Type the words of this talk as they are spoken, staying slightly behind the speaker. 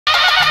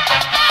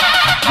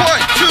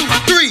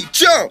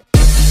jump!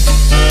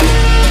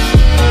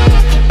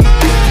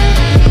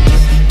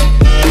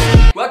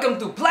 Welcome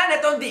to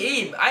Planet on the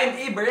Abe. I'm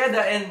Abe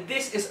Barreda and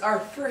this is our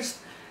first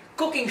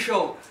cooking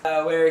show.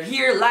 We're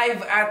here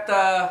live at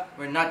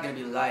we're not gonna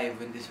be live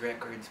when this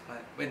records, but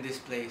when this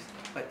plays.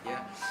 But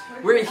yeah,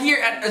 we're here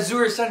at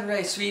Azure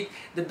Sunrise Suite,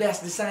 the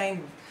best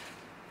designed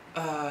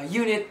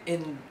unit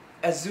in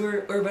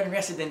Azure Urban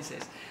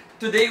Residences.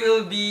 Today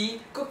we'll be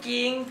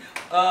cooking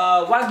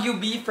Wagyu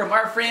beef from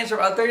our friends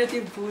from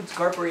Alternative Foods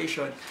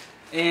Corporation.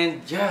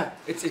 And yeah,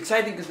 it's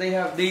exciting because they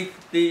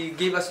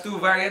gave us two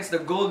variants, the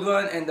gold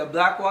one and the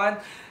black one,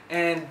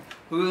 and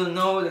we will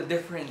know the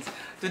difference.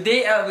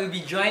 Today I will be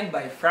joined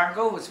by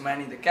Franco, who's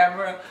manning the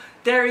camera,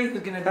 Terry,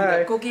 who's gonna do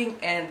the cooking,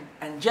 and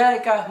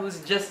Angelica,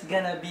 who's just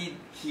gonna be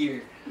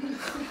here.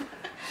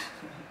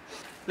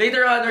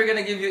 Later on, we're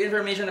gonna give you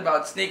information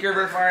about Snake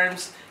River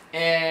Farms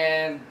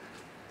and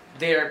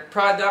their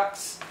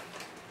products,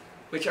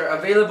 which are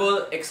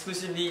available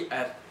exclusively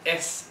at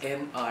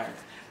S&R.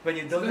 When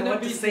you don't know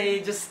what to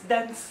say, just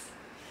dance.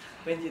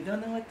 When you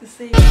don't know what to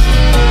say.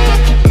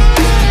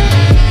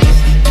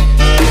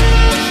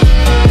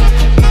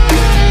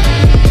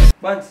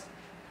 Buds,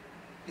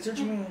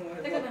 i-search mo yung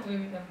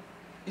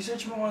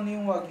i-search mo ano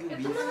yung Wagyu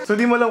beef. So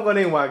di mo alam kung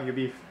ano yung Wagyu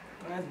beef?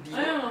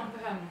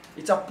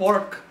 It's a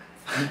pork.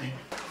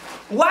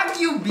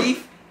 Wagyu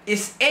beef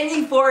is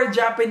any four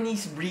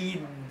Japanese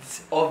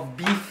breeds of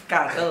beef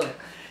cattle.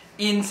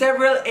 In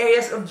several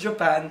areas of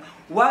Japan,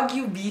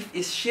 Wagyu beef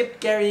is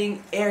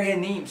ship-carrying area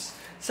names.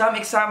 Some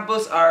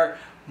examples are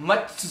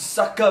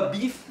Matsusaka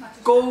beef,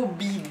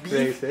 Kobe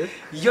beef,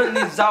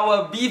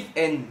 Yonezawa beef,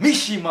 and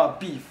Mishima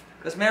beef.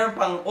 Tapos meron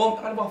pang,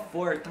 ano ba,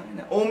 four?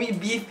 Omi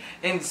beef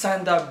and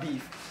Sanda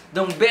beef.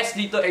 The best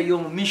dito ay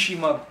yung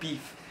Mishima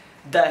beef.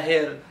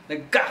 Dahil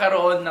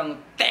nagkakaroon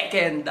ng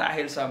Tekken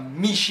dahil sa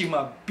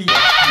Mishima beef. 1,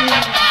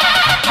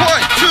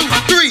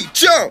 2, 3,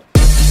 jump!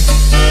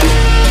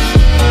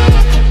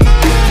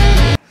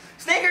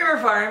 Snake River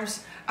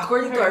Farms,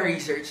 according to our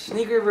research,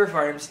 Snake River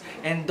Farms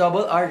and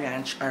Double R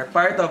Ranch are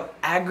part of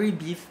Agri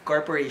Beef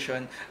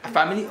Corporation, a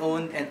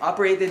family-owned and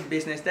operated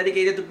business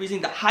dedicated to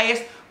producing the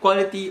highest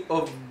quality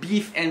of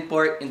beef and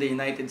pork in the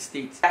United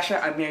States.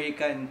 Siya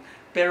American,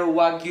 pero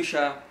Wagyu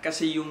siya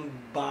kasi yung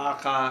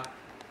baka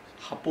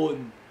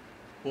Hapon.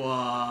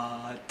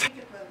 What?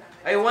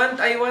 I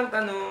want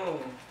ano,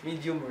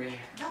 medium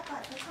rare.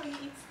 Dapat, that's how you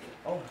eat steak.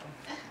 Oh.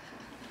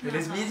 It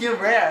is medium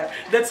rare.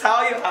 That's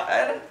how you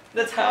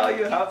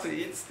have to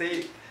eat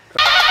steak.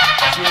 1,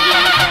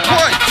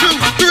 2,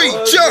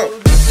 3, jump!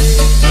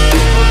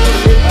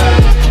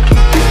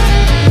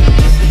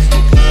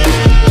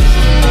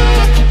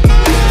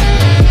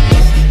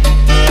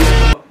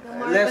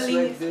 Less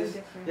like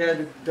this.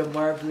 Yeah, the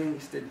marbling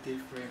is the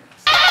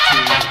difference. 1,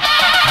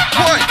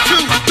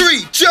 2,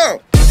 3,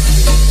 jump!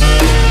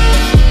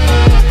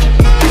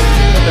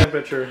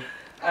 Temperature.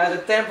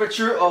 The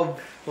temperature of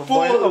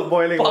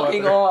boiling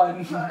fucking water.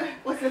 on.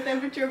 What's the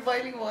temperature of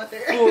boiling water?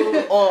 Full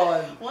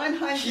on.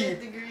 100 Heat.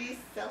 degrees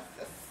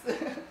Celsius.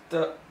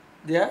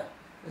 Yeah?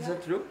 Is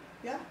that true?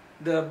 Yeah.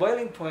 The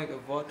boiling point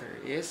of water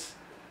is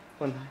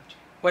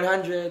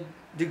 100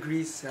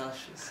 degrees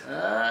Celsius.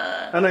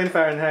 Ano in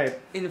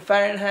Fahrenheit? In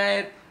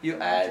Fahrenheit, you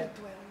add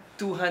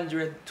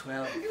 212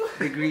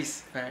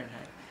 degrees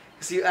Fahrenheit.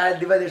 Kasi you add,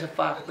 di ba there's a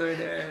factor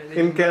there?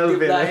 In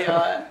Kelvin.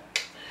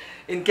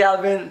 In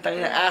Kelvin,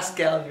 tangina, ask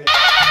Kelvin. 1,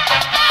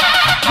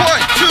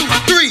 2,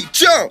 3,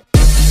 jump!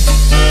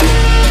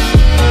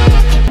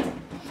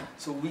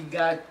 So we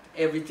got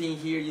everything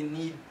here you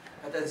need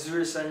at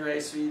Azure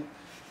Sunrise Suite.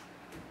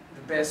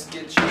 The best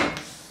kitchen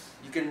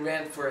you can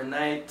rent for a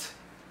night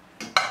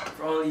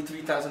for only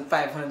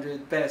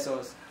 3,500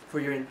 pesos for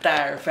your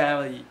entire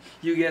family.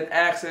 You get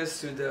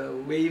access to the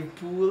wave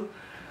pool,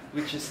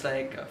 which is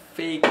like a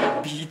fake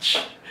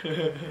beach.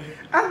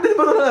 Ah, di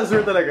ba ito ng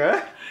Azure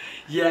talaga?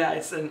 Yeah,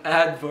 it's an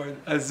ad for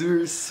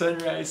Azure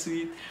Sunrise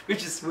Suite,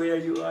 which is where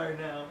you are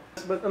now.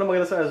 But ano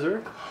maganda sa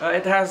Azure?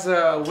 It has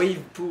a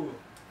wave pool.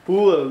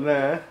 Pool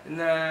na.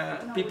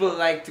 People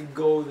like to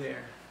go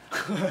there.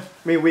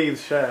 May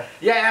waves siya.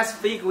 Yeah, it has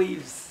fake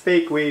waves.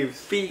 Fake waves.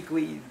 Fake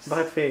waves.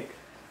 Bakit fake?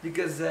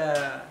 Because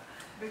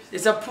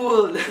it's a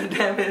pool.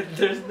 Damn it,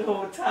 there's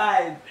no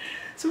tide.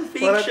 So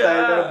fake Parang siya.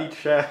 tayo, pero beach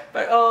siya.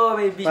 But, oh,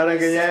 may beach. Parang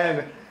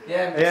ganyan.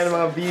 Yeah. Ayan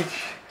mga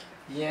beach.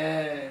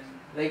 Yeah,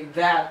 like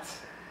that.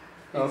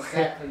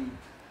 Okay.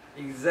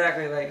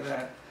 Exactly like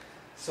that.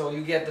 So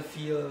you get the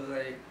feel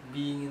like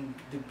being in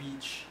the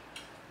beach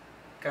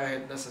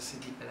kahit nasa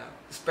city ka lang.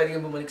 Tapos pwede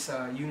kang bumalik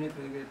sa unit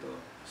na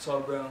ganito.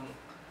 Sobrang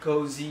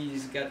cozy.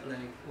 It's got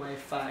like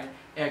Wi-Fi,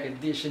 air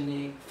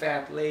conditioning,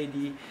 fat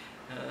lady.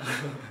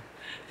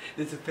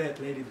 There's a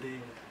fat lady there.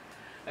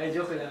 Ay,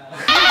 joke lang. 1,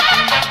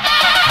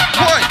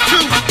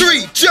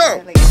 2, 3,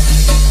 jump!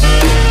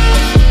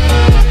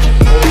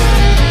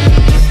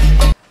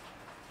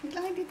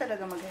 Hindi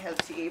talaga mag-help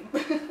si Abe.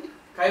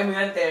 Kaya mo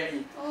yan,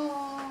 Terry.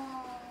 Oh.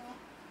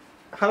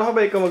 Akala ko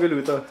ba ikaw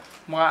magluluto?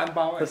 Makaan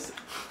pa ako.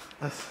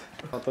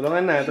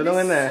 Tulungan na,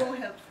 tulungan na. So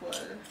helpful.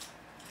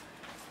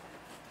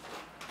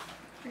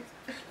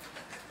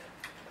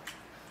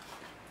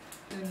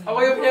 Ako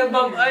yung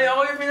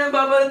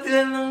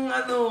pinababalatilan ng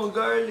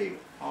garlic.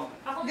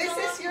 This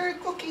is your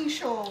cooking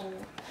show.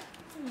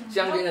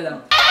 Siyang di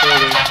alam. 1,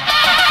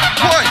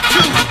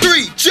 2,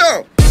 3,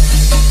 jump!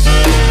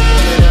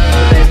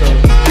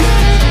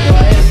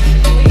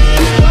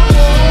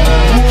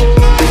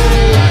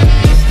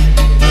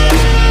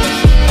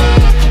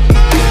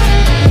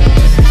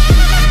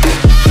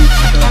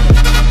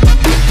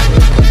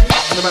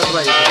 Ano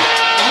ba ito?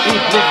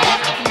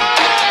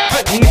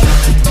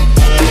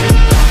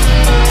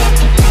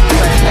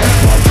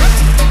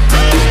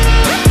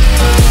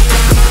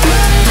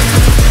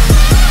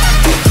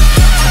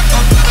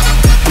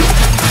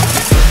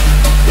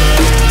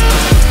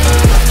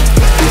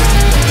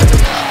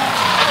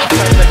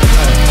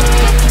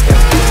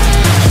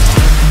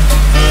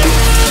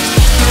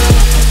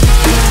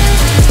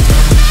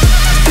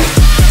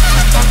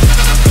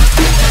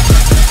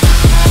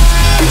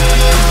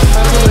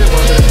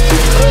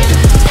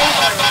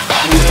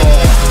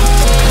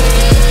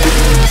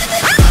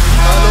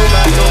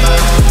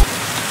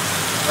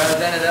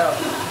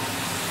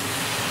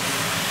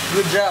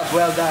 Good job,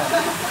 well done.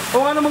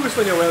 Kung ano mo gusto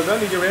niyo, well done,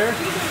 medium rare?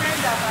 Medium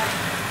rare dapat.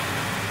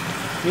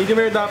 Medium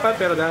rare dapat,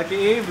 pero dahil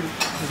kay Abe,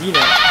 hindi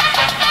na.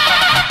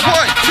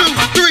 1, 2,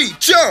 3,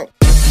 jump!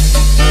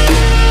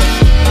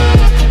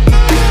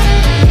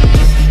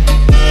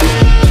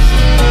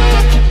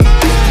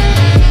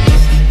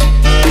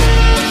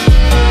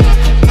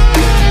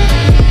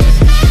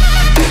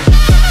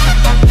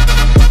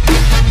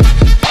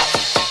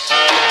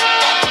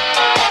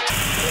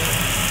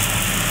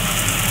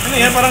 Ano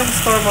yan? Parang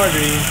store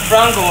margarine.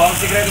 Franco, ang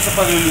sikreto sa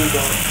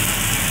pagluluto,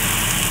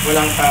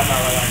 walang tama,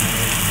 walang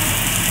mali.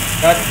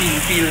 Dapat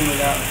feel mo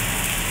lang.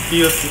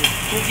 POC.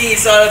 Cooking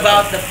is all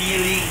about the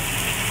feeling.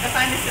 The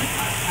finest in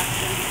pot,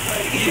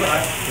 actually.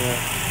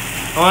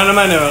 Yeah. Oo nga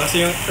naman,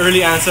 kasi yung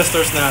early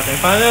ancestors natin,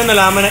 paano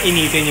nalaman na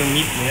initin yung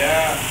meat mo?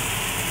 Yeah.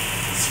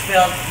 It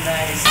felt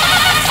nice.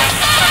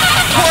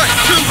 1,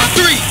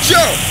 2, 3,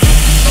 jump!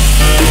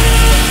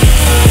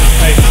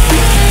 Ay.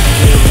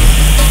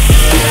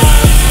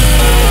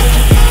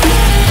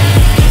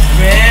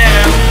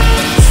 Bam!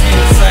 See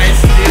the size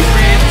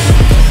difference?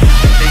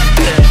 Big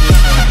time.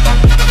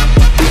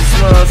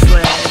 Small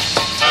slash.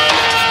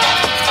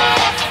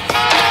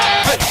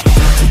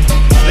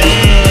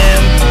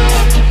 Bam!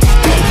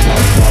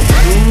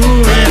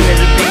 Ooh, man, there's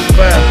a big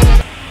butt.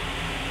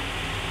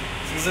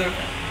 So,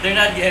 they're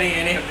not getting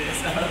any of this.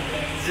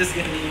 It's just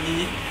gonna be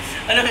me.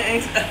 Ano,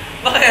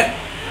 bakit?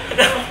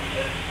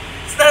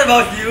 It's not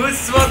about you,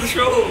 it's about the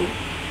show.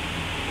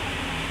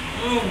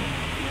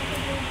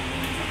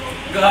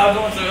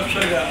 Gago, masarap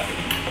siya, gago.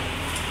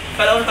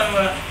 Kala ko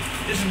naman,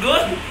 it's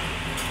good.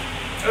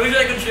 I wish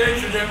I could share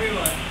this with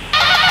everyone.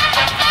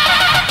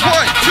 1,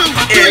 2,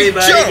 3,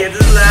 Everybody jump! gets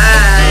a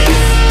slice.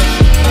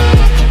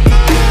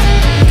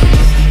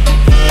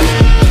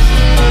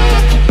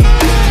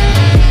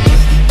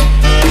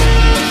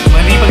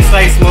 Mali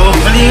pag-slice mo.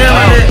 Mali nga, Wow.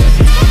 mali.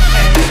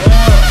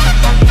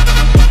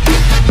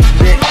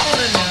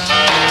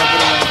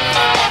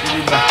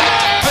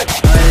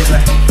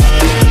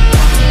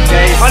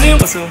 Guys, Ano yung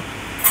kaso?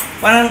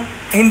 parang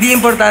hindi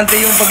importante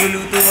yung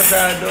pagluluto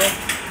masyado.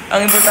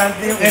 Ang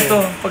importante yung ito,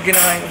 pag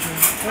kinakain ko siya.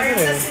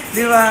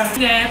 Di ba?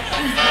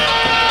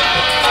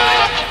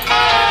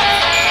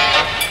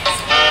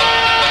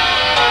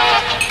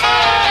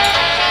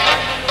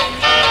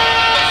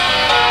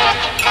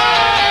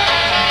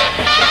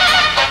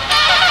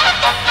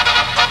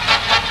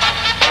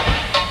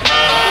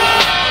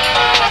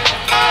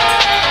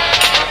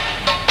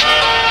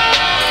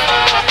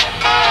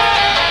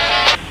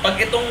 Pag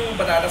itong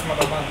patatas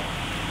matabang.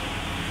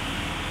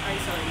 Ay,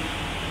 sorry.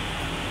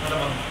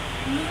 Matabang.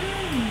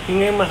 Yung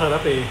ngayon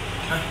masarap eh.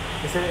 Ha?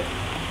 Kasi,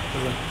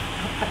 ano?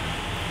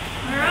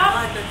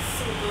 God, that's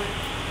so good.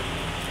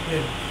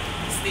 Yun.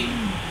 Steak.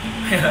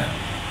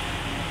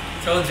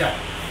 Soja.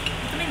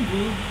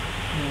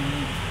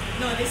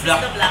 No, this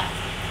Black. is the black.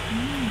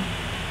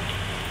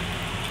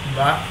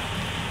 Ba?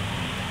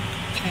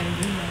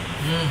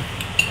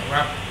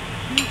 Sarap.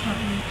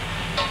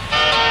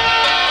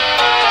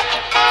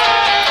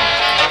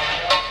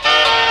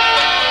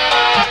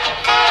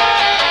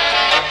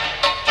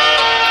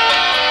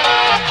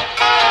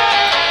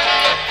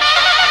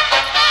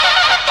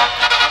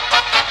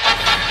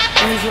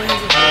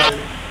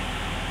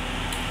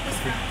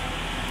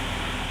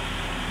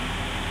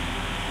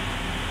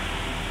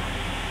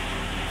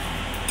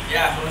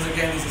 Yeah, once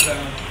again, this is a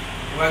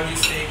Wagyu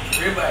steak,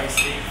 ribeye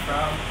steak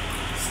from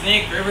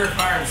Snake River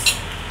Farms,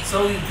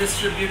 solely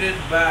distributed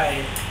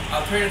by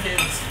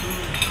Alternatives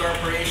Food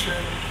Corporation.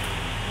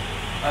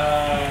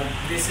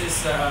 This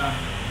is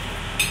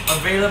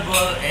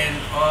available in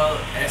all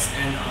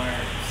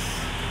S&Rs.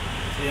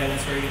 So yeah,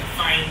 that's where you're gonna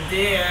find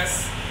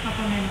this.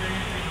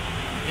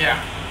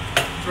 Yeah.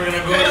 So we're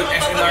gonna go to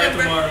S&R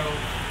tomorrow.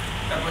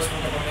 Tapos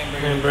magpapamember.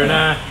 Member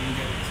na.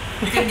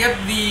 You can get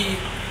the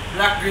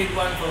black grade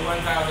one for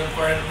 1,499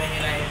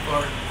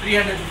 for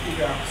 350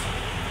 grams.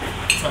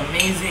 It's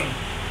amazing.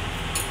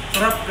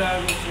 Sarap,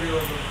 gago,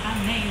 seryoso.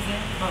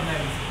 Amazing.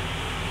 Amazing.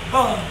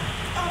 Oh,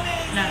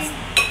 Last.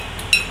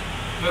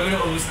 Bago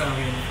na ubus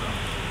namin ito.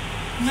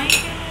 My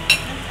God.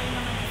 Antay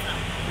naman ito.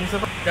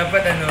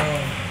 Dapat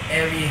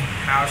every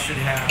house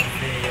should have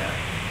a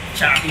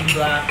chopping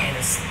block and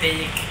a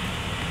steak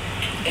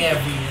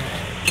every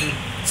night.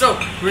 So,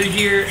 we're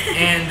here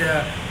and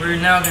we're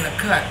now gonna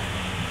cut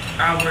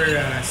our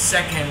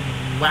second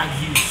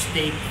Wagyu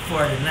steak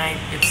for the night.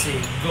 It's a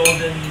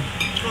golden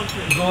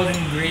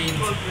grade,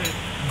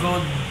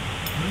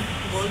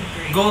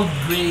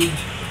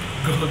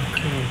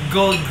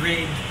 gold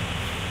grade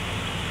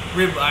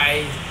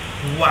ribeye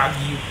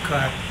Wagyu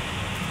cut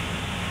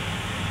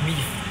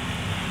beef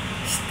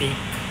steak.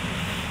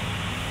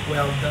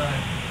 Well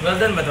done. Well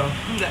done ba to?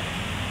 Hindi.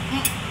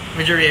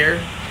 Medyo rare.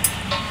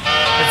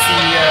 Let's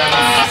see.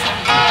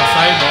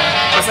 Pasay ba?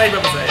 Pasay ba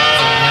pasay?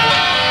 So, yan.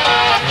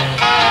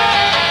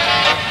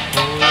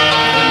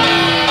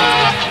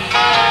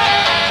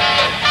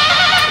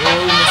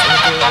 Oh, mas ano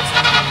to?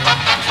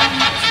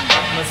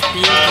 Mas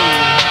pinky.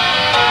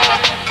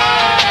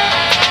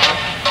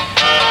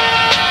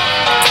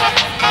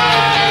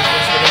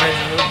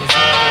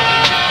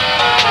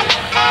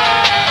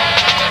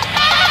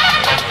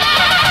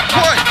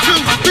 One, two,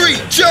 three,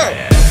 jump!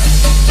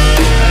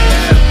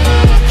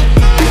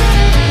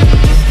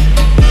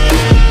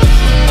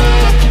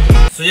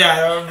 So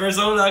yeah, we're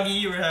so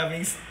lucky we're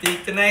having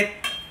steak tonight.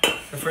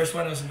 The first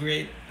one was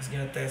great. I was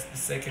gonna test the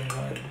second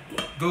one.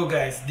 Go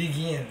guys, dig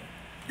in.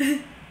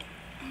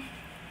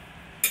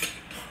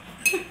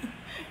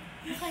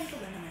 Nakain ka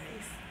ba ng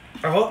rice?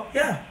 Ako?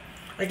 Yeah.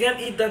 I can't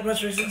eat that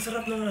much rice. Ang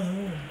sarap ng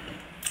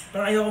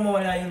Parang ayoko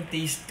mawala yung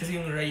taste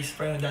kasi yung rice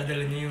parang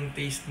nadadala niya yung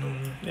taste nung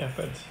Yeah,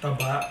 pwede.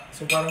 taba.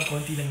 So parang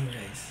konti lang yung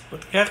rice.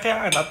 But kaya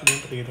dapat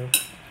yung potato.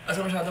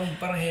 Asa masyadong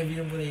parang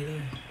heavy yung potato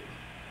eh.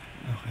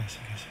 Okay,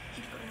 sige.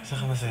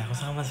 Saka masaya ako,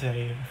 saka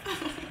masaya.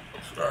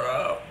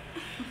 Sarap.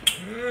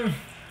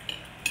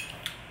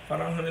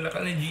 Parang nila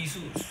ka ni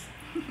Jesus.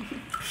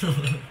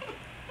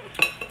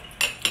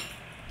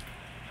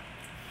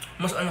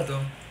 Mas ano to?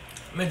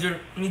 Medyo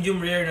medium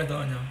rare na to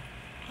ano?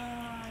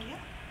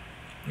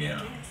 Yeah.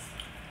 Yeah. Yes.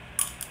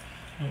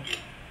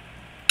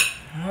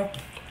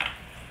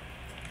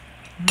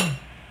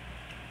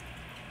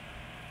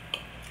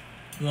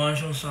 Mukha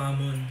siyang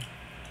salmon.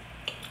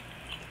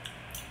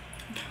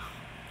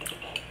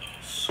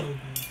 So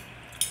good.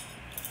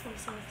 So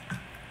soft.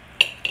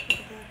 Look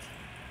at that.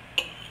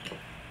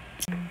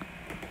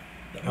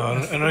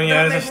 Ano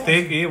nangyari sa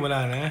steak eh?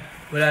 Wala na.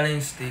 Wala na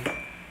yung steak.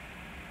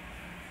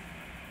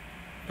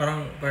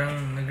 Parang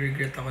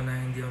nag-regret ako na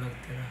hindi ako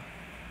nagtira.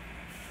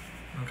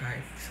 Ng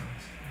kahit isang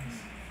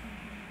slice.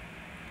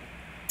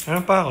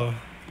 Ano pa ako?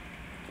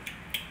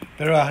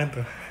 Pero akin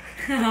to.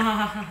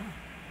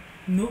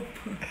 Nope.